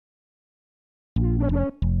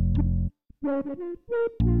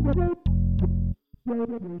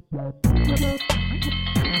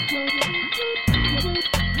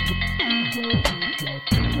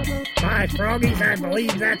Hi, Froggies, I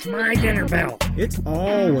believe that's my dinner bell. It's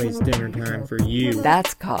always dinner time for you.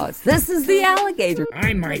 That's 'cause this is the alligator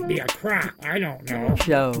I might be a croc, I don't know.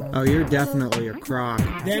 show. Oh, you're definitely a croc.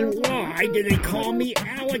 Then why do they call me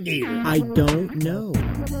alligator? I don't know.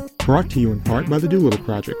 Brought to you in part by the Doolittle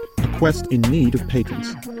Project, a quest in need of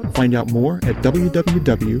patrons. Find out more at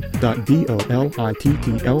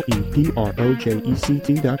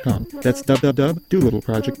www.DOLITTLEPROJECT.com. That's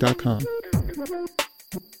www.doolittleproject.com.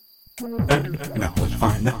 And now let's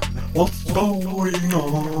find out what's going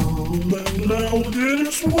on in the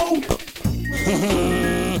alligator swamp.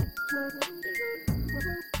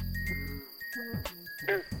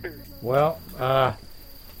 Well,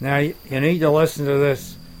 now you need to listen to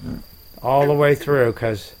this all the way through,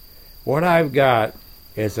 because what I've got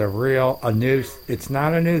is it's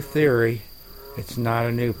not a new theory, it's not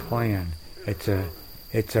a new plan. It's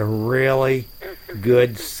a really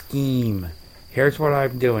good scheme. Here's what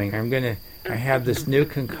I'm doing. I have this new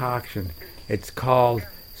concoction. It's called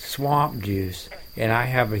swamp juice, and I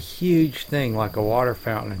have a huge thing like a water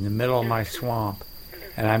fountain in the middle of my swamp,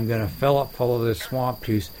 and I'm going to fill it full of this swamp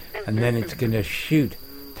juice, and then it's going to shoot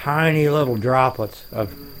tiny little droplets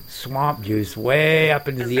of swamp juice way up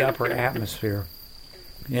into the upper atmosphere,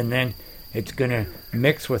 and then it's going to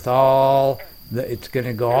mix with it's going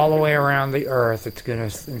to go all the way around the earth. It's going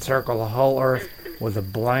to encircle the whole earth with a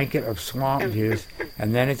blanket of swamp juice,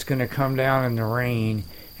 and then it's going to come down in the rain,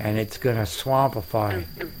 and it's going to swampify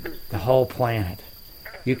the whole planet.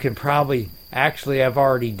 You can actually I've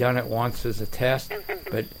already done it once as a test,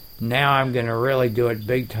 but now I'm going to really do it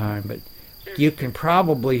big time. But you can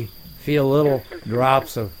probably feel little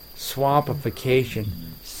drops of swampification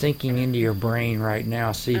sinking into your brain right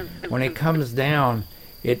now. See, when it comes down,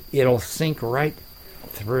 it'll sink right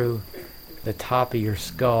through the top of your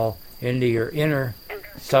skull into your inner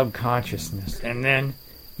subconsciousness, and then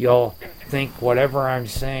you'll think whatever I'm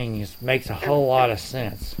saying makes a whole lot of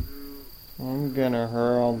sense. I'm gonna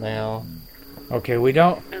hurl now. Okay, we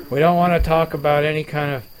don't want to talk about any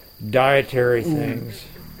kind of dietary things.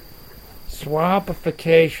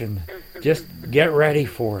 Swampification, just get ready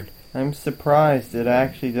for it. I'm surprised it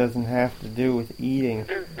actually doesn't have to do with eating.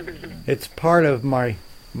 It's part of my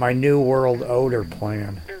New World Odor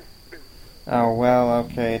plan. Oh, well,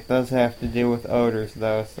 okay. It does have to do with odors,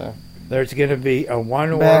 though, so... There's going to be a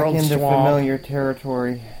one-world back into swamp, familiar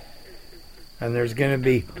territory. and there's going to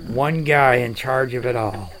be one guy in charge of it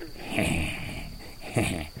all.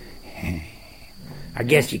 I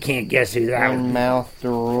guess you can't guess who that One was. mouth to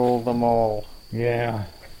rule them all. Yeah.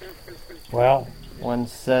 Well, One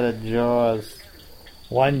set of jaws.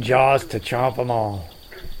 one jaws to chomp them all.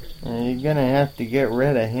 You're gonna have to get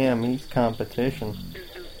rid of him. He's competition.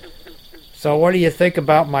 So what do you think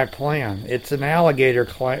about my plan? It's an alligator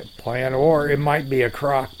plan, or it might be a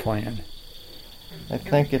croc plan. I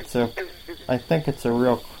think it's a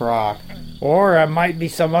real croc. Or it might be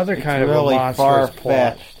some other kind of really a monstrous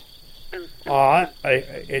plot. far-fetched. I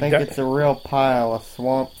think it's a real pile of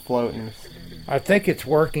swamp floatings. I think it's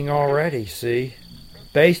working already, see?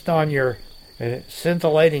 Based on your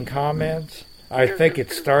scintillating comments, I think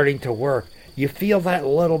it's starting to work. You feel that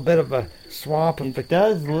little bit of a swamp. It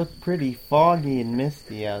does look pretty foggy and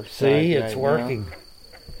misty outside. See, it's right working.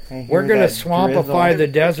 now. We're going to that swampify drizzle. the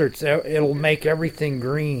deserts. It'll make everything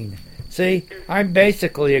green. See, I'm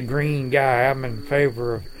basically a green guy. I'm in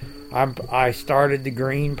favor of. I started the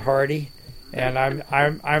Green Party, and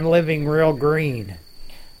I'm living real green.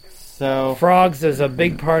 So Frogs is a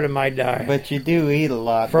big part of my diet. But you do eat a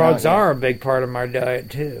lot. Frogs don't you? are a big part of my diet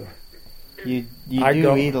too. You I do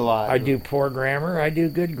go- eat a lot. I do poor grammar. I do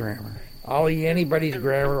good grammar. I'll eat anybody's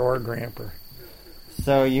grammar or gramper.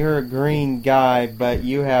 So you're a green guy, but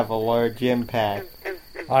you have a large impact.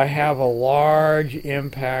 I have a large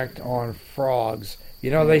impact on frogs. You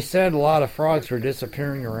know, they said a lot of frogs were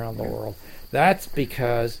disappearing around the world. That's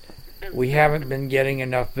because we haven't been getting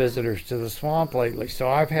enough visitors to the swamp lately. So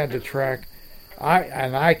I've had to track.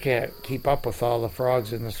 I can't keep up with all the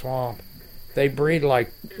frogs in the swamp. They breed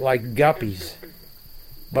like guppies.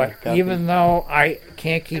 But Guppies. even though I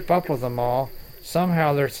can't keep up with them all,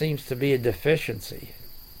 somehow there seems to be a deficiency.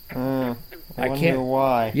 I I wonder can't-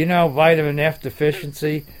 why. You know, vitamin F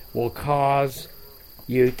deficiency will cause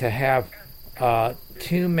you to have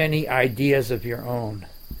too many ideas of your own.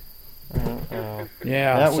 Uh-oh.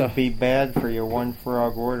 Yeah, That so, would be bad for your one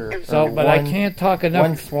frog order. so Or but I one- can't talk enough.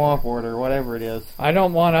 One swamp order, whatever it is. I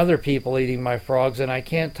don't want other people eating my frogs, and I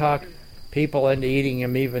can't talk people into eating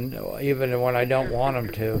them even when I don't want them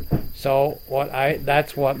to. So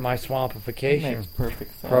that's what my swampification Makes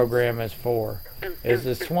perfect sense. program is for. Is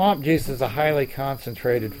the swamp juice is a highly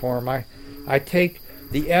concentrated form. I take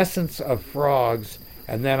the essence of frogs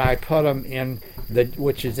and then I put them in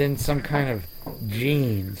which is in some kind of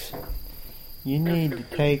genes. You need to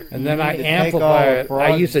take. And then I amplify it.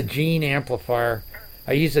 I use a gene amplifier.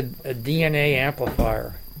 I use a DNA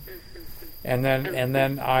amplifier. And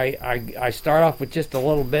then I start off with just a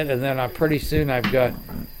little bit, and then pretty soon I've got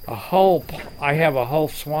I have a whole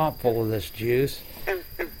swamp full of this juice,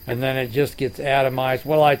 and then it just gets atomized.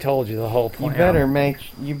 Well, I told you the whole point.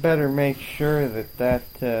 You better make sure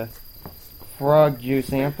that frog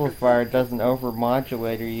juice amplifier doesn't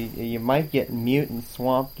overmodulate, or you might get mutant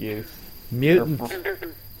swamp juice. Mutant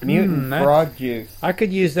frog juice. I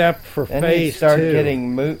could use that for then phase you start 2.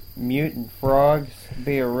 getting mutant frogs. It'd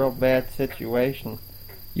be a real bad situation.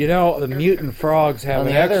 You know, the mutant frogs have On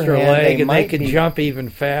an the other extra hand, leg, they and they might can be- jump even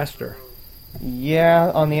faster.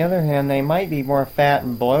 Yeah, on the other hand, they might be more fat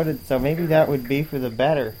and bloated, so maybe that would be for the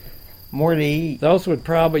better. More to eat. Those would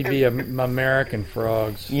probably be American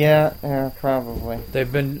frogs. Yeah, probably.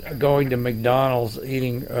 They've been going to McDonald's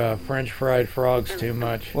eating French fried frogs too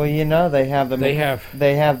much. Well, you know they have the They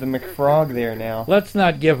they have the McFrog there now. Let's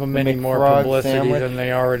not give them any more McFrog publicity sandwich. than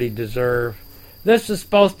they already deserve. This is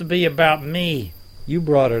supposed to be about me. You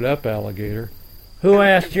brought it up, alligator. Who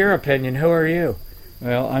asked your opinion? Who are you?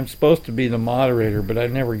 Well, I'm supposed to be the moderator, but I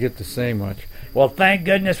never get to say much. Well, thank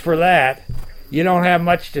goodness for that. You don't have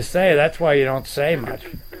much to say. That's why you don't say much.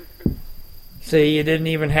 See, you didn't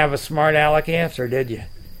even have a smart aleck answer, did you?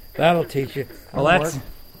 That'll teach you. Well, that's...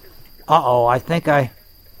 Uh-oh, I think I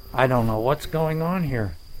don't know what's going on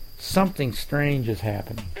here. Something strange is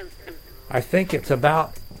happening. I think it's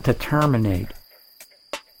about to terminate.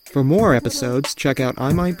 For more episodes, check out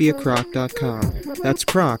imightbeacroc.com. That's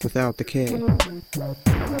croc without the K.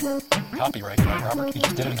 Copyright by Robert E.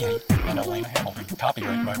 Diddigate and Elena Hamilton.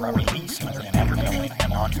 Copyright by Robert E. Simmons and Elena Hamilton.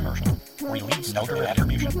 Non-commercial. Release. No direct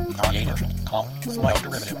attribution. Non-native. Commons. No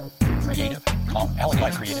derivative. Creative.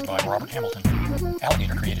 Alligator created by Robert Hamilton.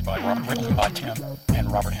 Alligator created by Robert. Written by Tim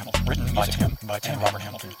and Robert Hamilton. Written by Tim and Robert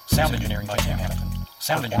Hamilton. Sound engineering by Tim Hamilton.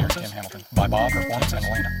 Sound engineers Tim Hamilton. By Bob, Performance, and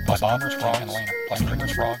Elena. By Bobbers, Frogs, and Elena. Plus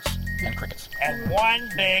crickets, frogs, and crickets. And one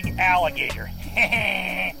big alligator.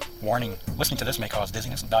 Warning, listening to this may cause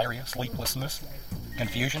dizziness, diarrhea, sleeplessness,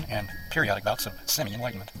 confusion, and periodic bouts of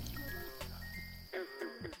semi-enlightenment.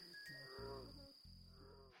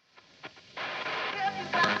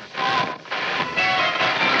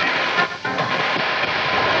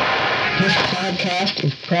 This podcast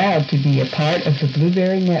is proud to be a part of the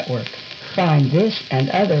Blueberry Network. Find this and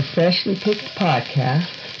other freshly picked podcasts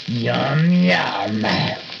Yum, yum.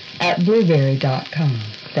 at blueberry.com.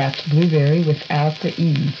 That's blueberry without the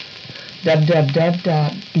E.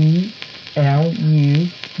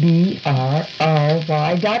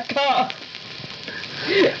 www.blueberry.com.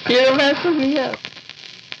 You're messing me up.